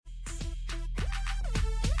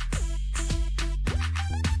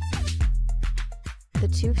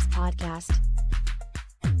DaTooF's podcast.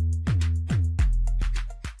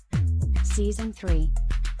 Season 3.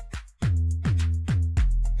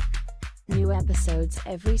 New episodes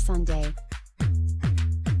every Sunday.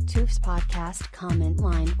 DaTooF's podcast comment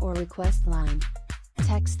line or request line.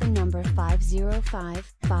 Text the number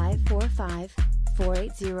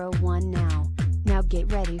 505-545-4801 now. Now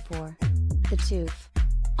get ready for DaTooF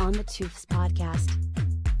on DaTooF's podcast.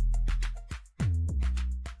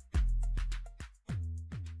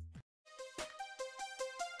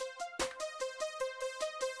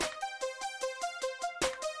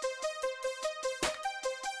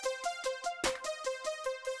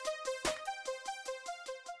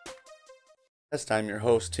 Last time, your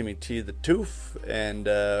host Timmy T, DaTooF, and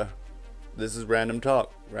this is random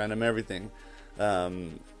talk, random everything,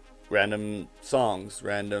 random songs,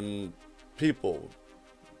 random people,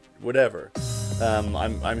 whatever.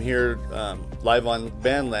 I'm here live on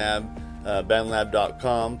BandLab,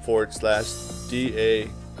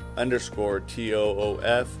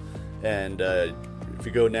 bandlab.com/DA_TOOF, and if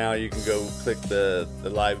you go now, you can go click the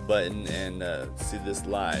live button and see this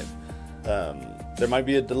live. There might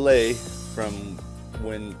be a delay from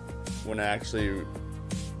when I actually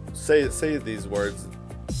say these words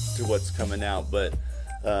to what's coming out, but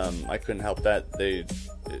I couldn't help that.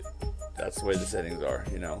 That's the way the settings are,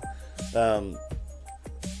 you know.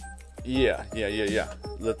 Yeah.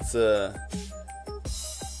 Let's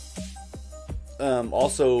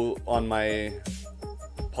also on my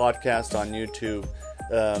podcast on YouTube,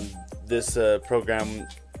 this program,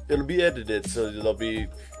 it'll be edited, so there'll be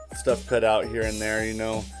stuff cut out here and there, you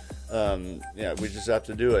know. We just have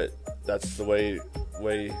to do it. That's the way,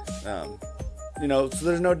 you know, so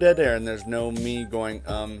there's no dead air and there's no me going,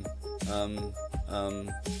 you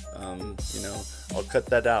know, I'll cut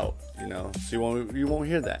that out, you know, so you won't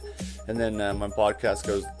hear that. And then, my podcast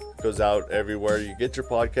goes out everywhere you get your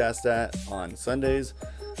podcast at on Sundays.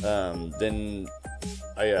 Then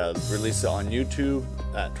I release it on YouTube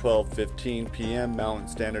at 12:15 p.m. Mountain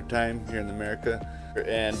Standard Time here in America.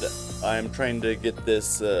 And I'm trying to get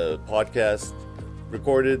this podcast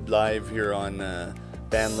recorded live here on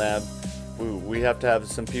BandLab. We have to have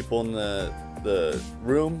some people in the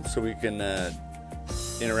room so we can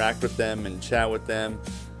interact with them and chat with them.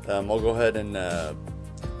 I'll go ahead and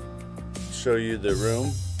show you the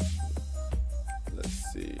room.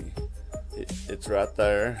 Let's see. It's right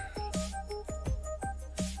there.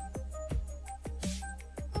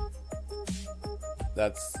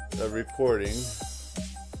 That's a recording.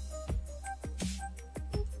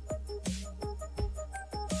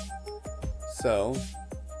 So,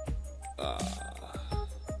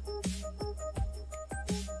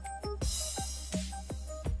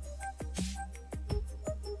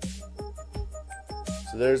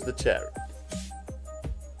 there's the chat.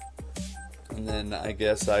 And then I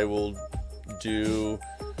guess I will do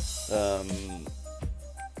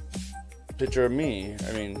picture of me.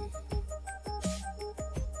 I mean,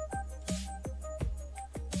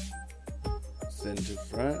 send to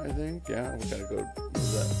front, I think. Yeah, we gotta go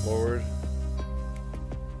move that forward.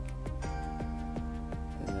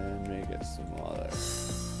 And then make it smaller.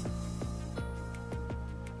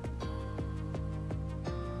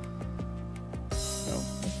 Nope,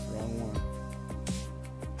 that's the wrong one.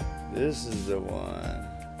 This is the one.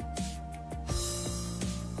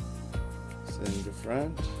 Send to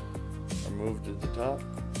front, or move to the top.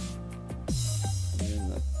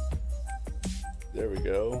 And then there we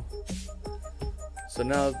go. So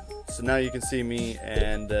now you can see me,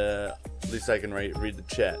 and at least I can read the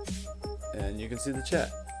chat, and you can see the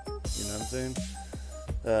chat. You know what I'm saying?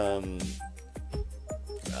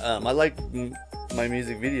 I like my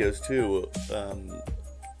music videos too.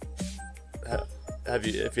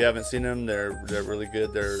 If you haven't seen them, they're really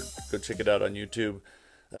good. Go check it out on YouTube.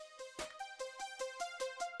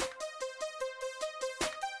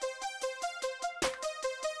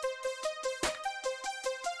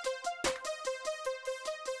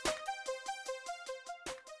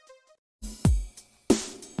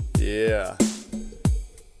 Yeah.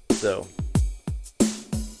 So.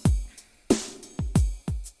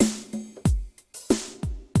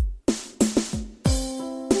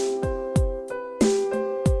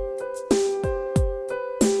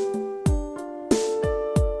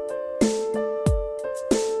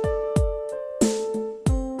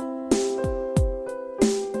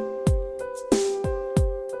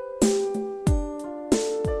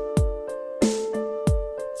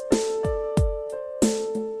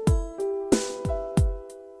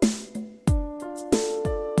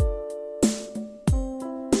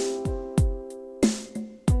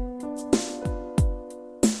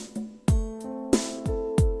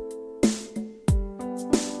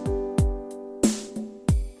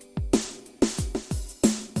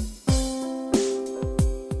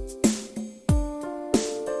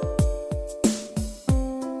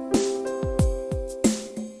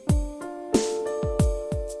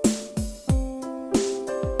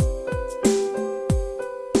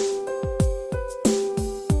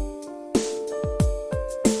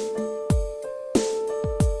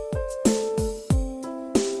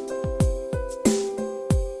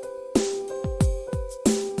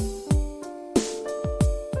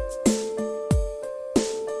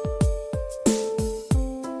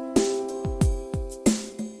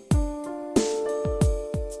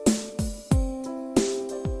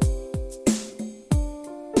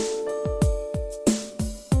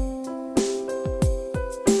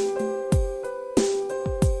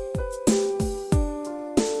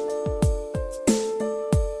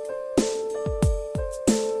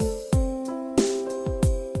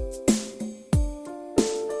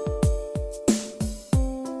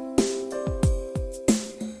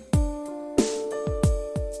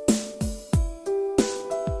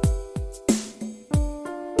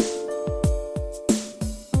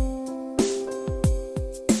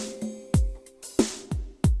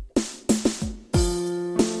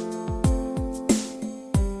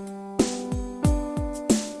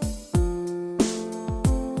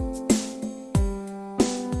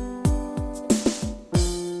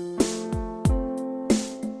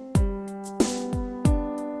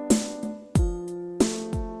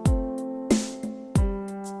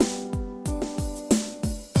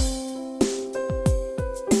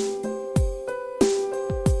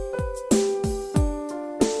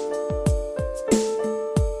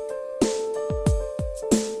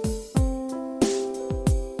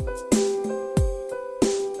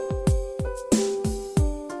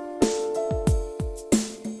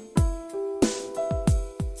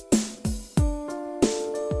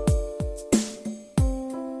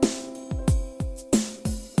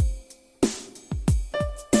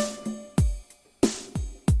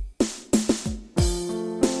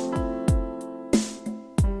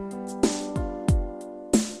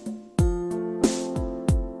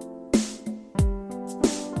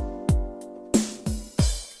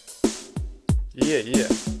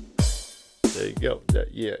 Yo,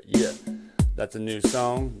 yeah. That's a new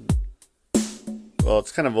song. Well,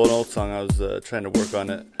 it's kind of an old song. I was trying to work on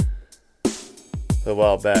it a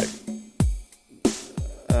while back.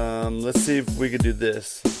 Let's see if we could do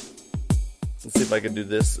this. Let's see if I could do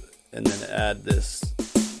this and then add this.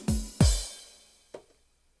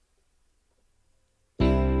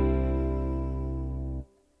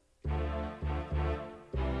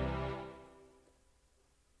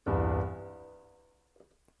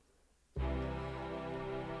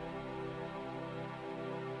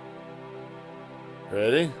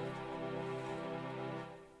 Ready?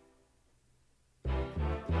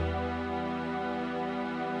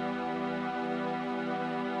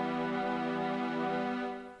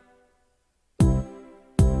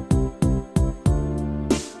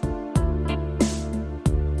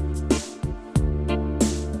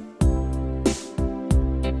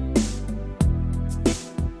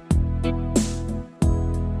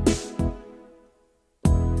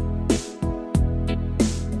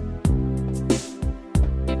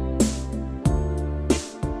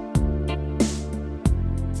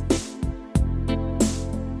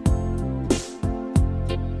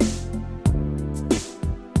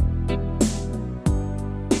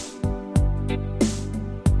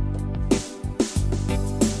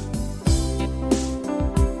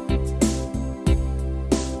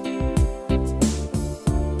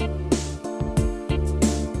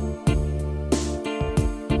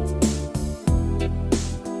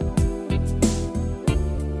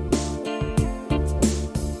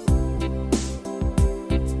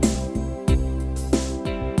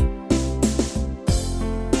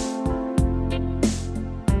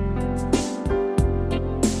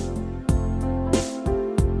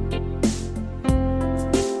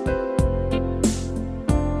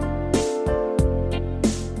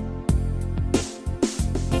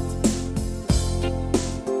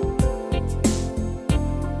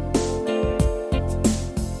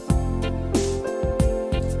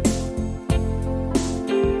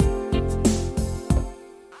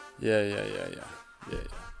 Yeah.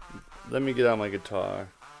 Let me get out my guitar.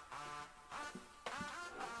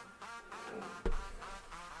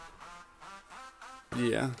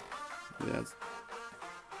 Yeah. Let's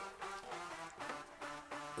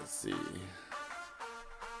see.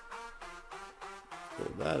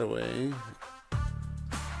 Pull that away.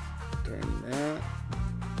 Turn that.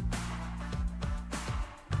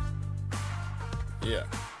 Yeah.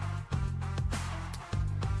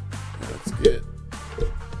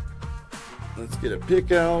 Let's get a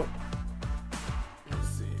pick out. Let's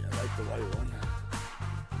see. I like the white one.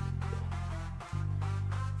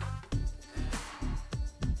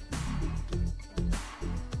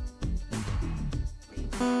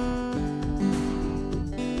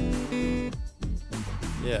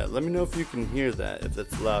 Yeah, let me know if you can hear that, if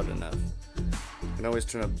that's loud enough. You can always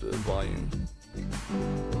turn up the volume.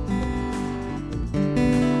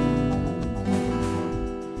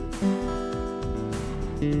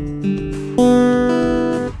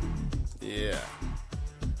 Yeah.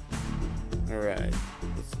 Alright.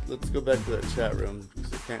 Let's go back to that chat room,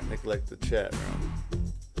 because I can't neglect the chat room.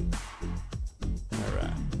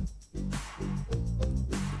 Alright.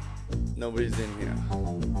 Nobody's in here.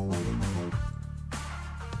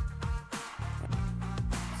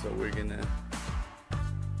 So we're gonna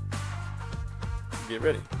get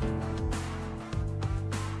ready.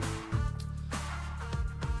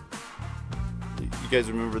 You guys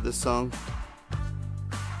remember this song?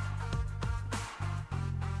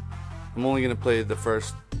 I'm only gonna play the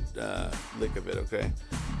first lick of it, okay?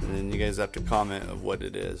 And then you guys have to comment of what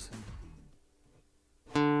it is.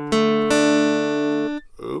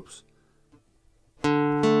 Oops.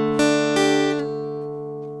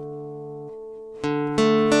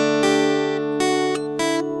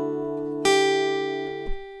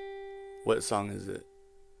 What song is it?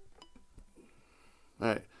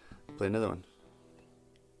 Alright, play another one.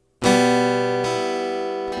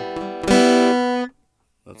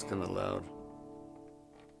 That's kind of loud.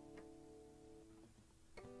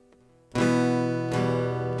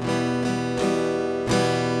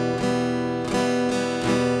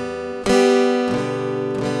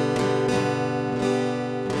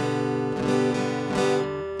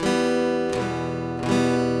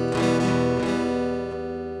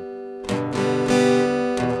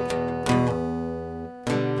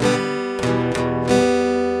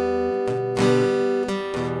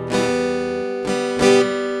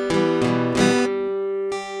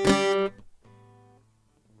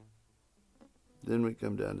 Then we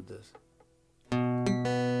come down to this.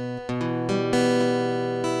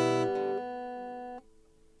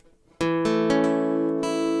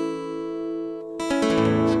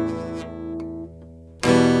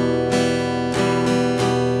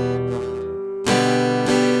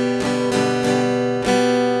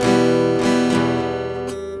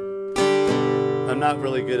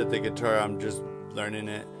 really good at the guitar. I'm just learning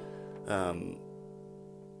it. I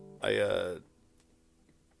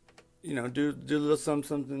do a little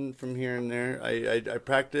something from here and there. I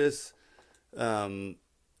practice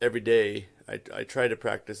every day. I try to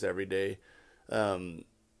practice every day. But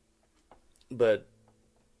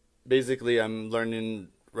basically I'm learning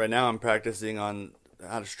right now. I'm practicing on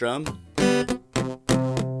how to strum.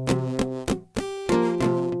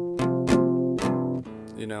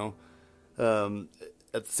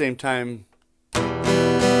 At the same time, trying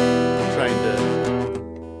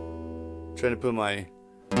to put my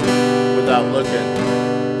without looking.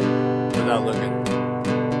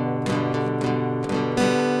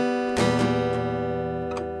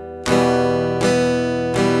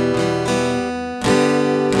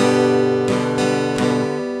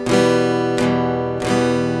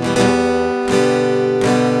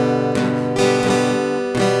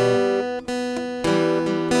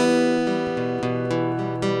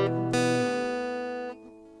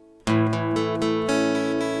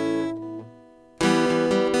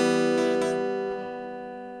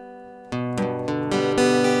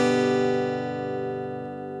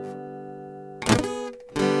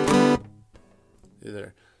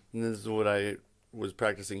 Either. And this is what I was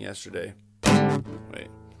practicing yesterday. Wait.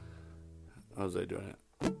 How was I doing it?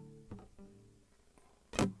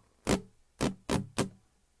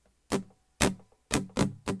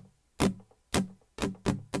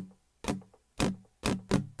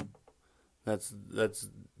 That's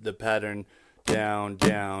the pattern. Down,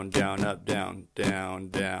 down, down, up, down, down,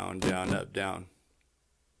 down, down, up, down.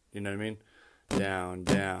 You know what I mean? Down,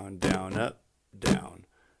 down, down, up, down.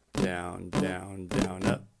 Down, down, down,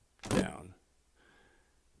 up, down.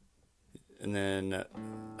 And then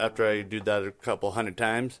after I do that a couple hundred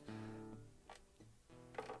times,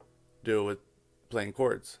 do it with playing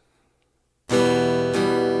chords. Oops.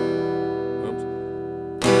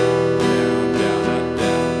 Down, down, up,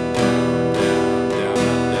 down, down, down,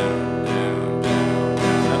 up, down, down, down,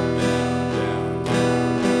 down, up, down, down,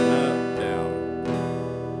 down, up, down, down,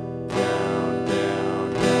 down, down, up,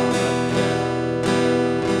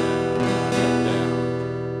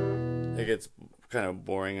 down. It gets kind of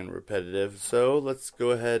boring and repetitive, so let's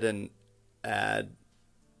go ahead and add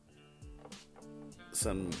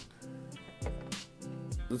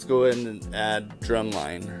let's go ahead and add drum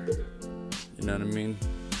line. You know what I mean?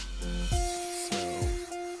 So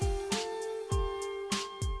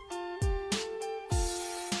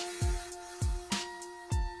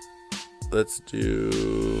let's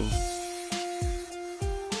do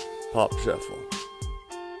pop shuffle.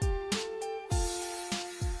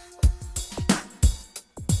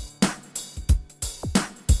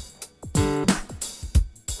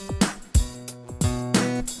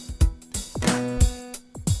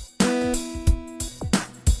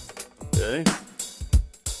 Okay.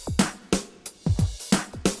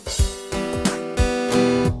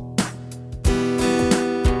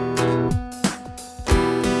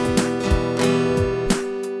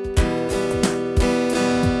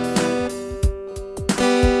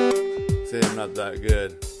 See, I'm not that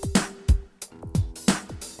good,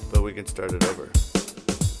 but we can start it over.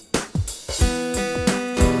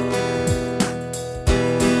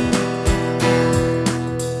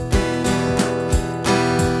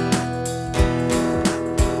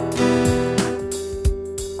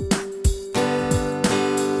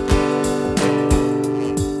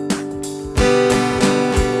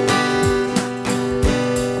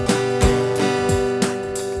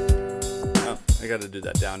 I gotta do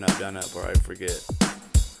that down, up, or I forget.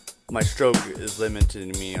 My stroke is limiting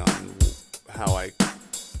me on how I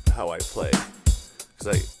play, because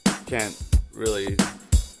I can't really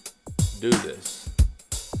do this.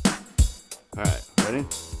 All right, ready?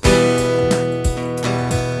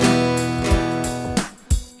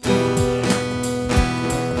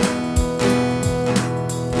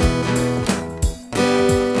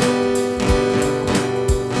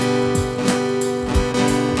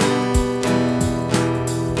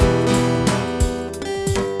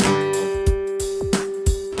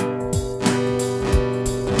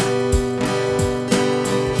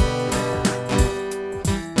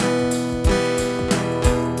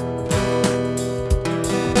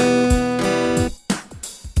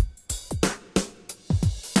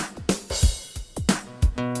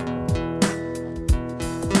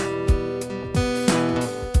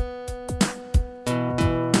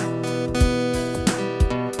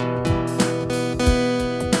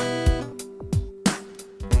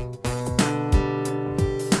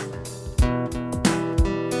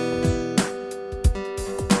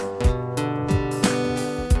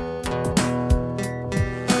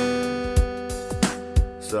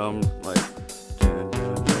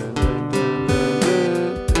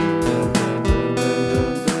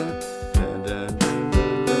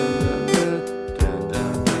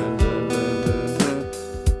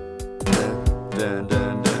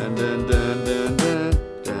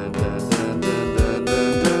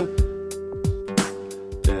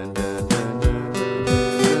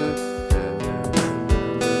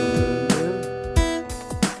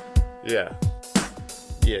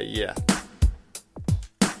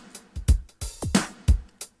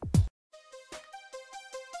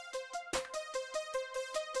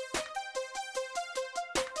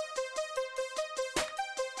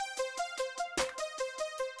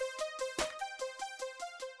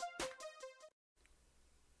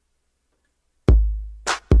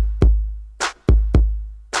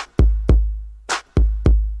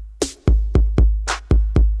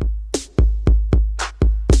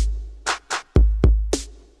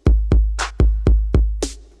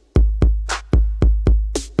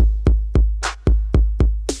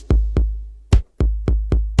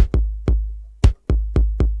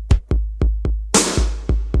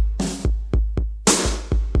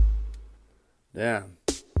 Yeah.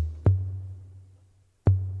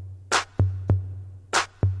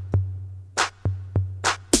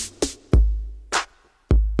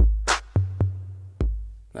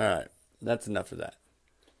 All right, that's enough of that.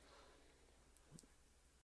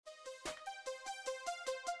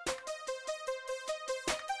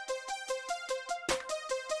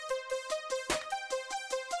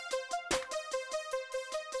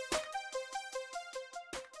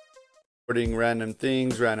 Recording random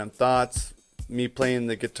things, random thoughts, me playing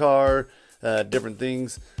the guitar, different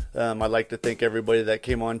things. I'd like to thank everybody that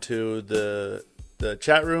came on to the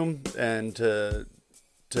chat room and to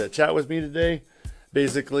chat with me today.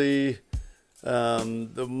 Basically,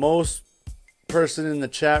 the most person in the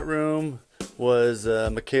chat room was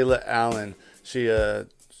Michaela Allen. She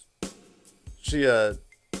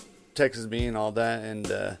texted me and all that,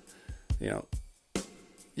 and yeah.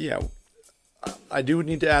 I do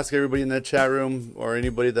need to ask everybody in the chat room or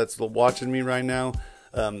anybody that's watching me right now,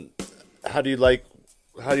 how do you like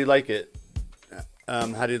it?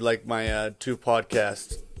 How do you like my two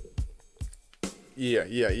podcasts? Yeah.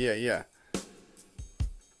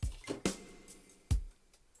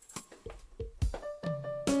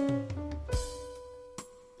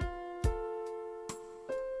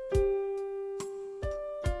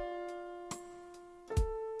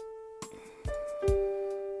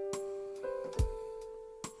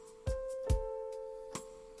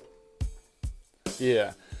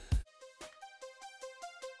 Yeah.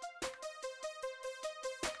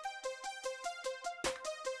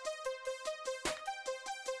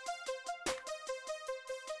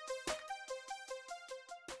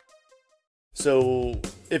 So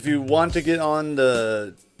if you want to get on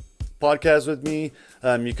the podcast with me,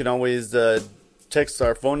 you can always text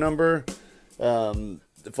our phone number. The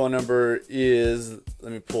phone number is,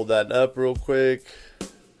 let me pull that up real quick.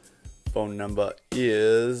 Phone number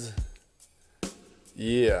is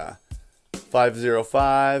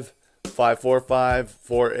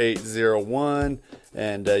 505-545-4801,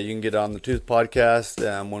 and you can get on the Tooth podcast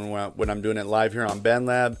when I'm doing it live here on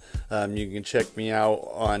BandLab. You can check me out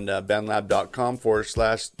on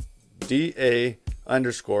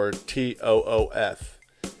bandlab.com/DA_TOOF.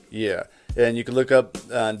 Yeah, and you can look up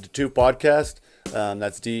DaTooF podcast.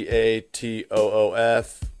 That's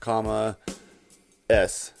DATOOF,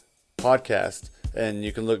 S podcast. And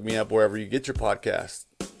you can look me up wherever you get your podcast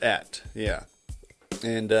at. Yeah.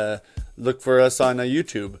 And look for us on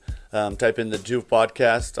YouTube. Type in the DaTooF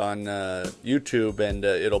podcast on YouTube, and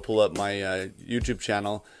it'll pull up my YouTube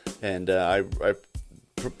channel. And I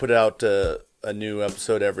put out a new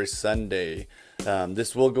episode every Sunday.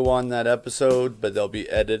 This will go on that episode, but there'll be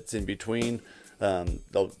edits in between.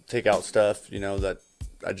 They'll take out stuff, that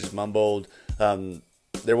I just mumbled.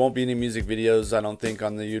 There won't be any music videos, I don't think,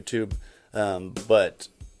 on the YouTube. But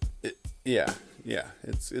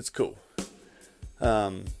it's cool.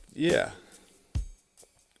 Yeah.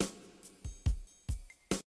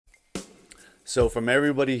 So from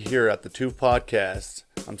everybody here at the DaTooF podcast,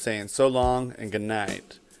 I'm saying so long and good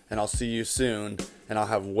night, and I'll see you soon, and I'll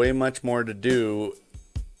have way much more to do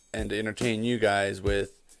and to entertain you guys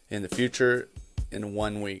with in the future in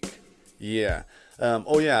 1 week. Yeah. I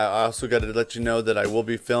also got to let you know that I will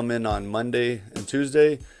be filming on Monday and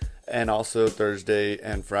Tuesday, and also Thursday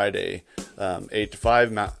and Friday, 8 to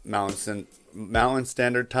 5 Mountain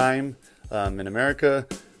Standard Time in America.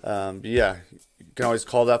 You can always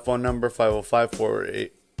call that phone number,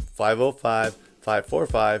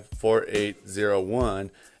 505-545-4801,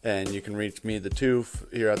 and you can reach me, the DaTooF,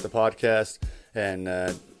 here at the podcast, and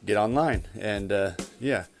get online. And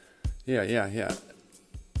yeah.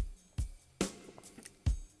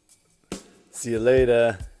 See you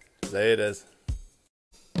later. Laters.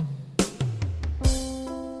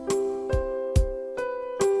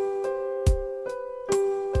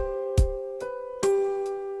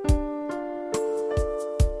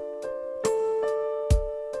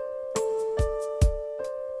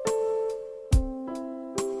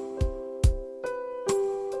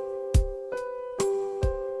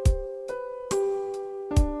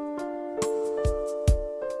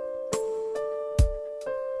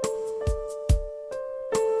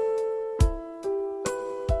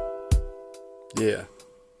 Yeah.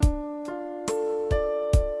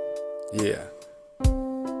 Yeah.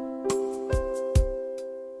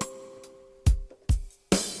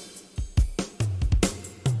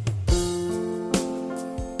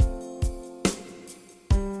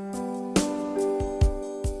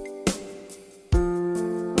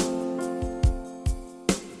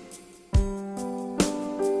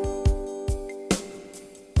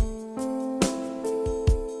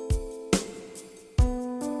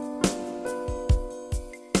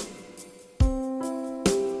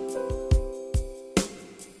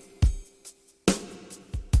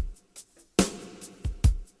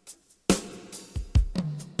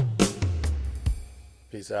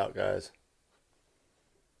 Peace out, guys.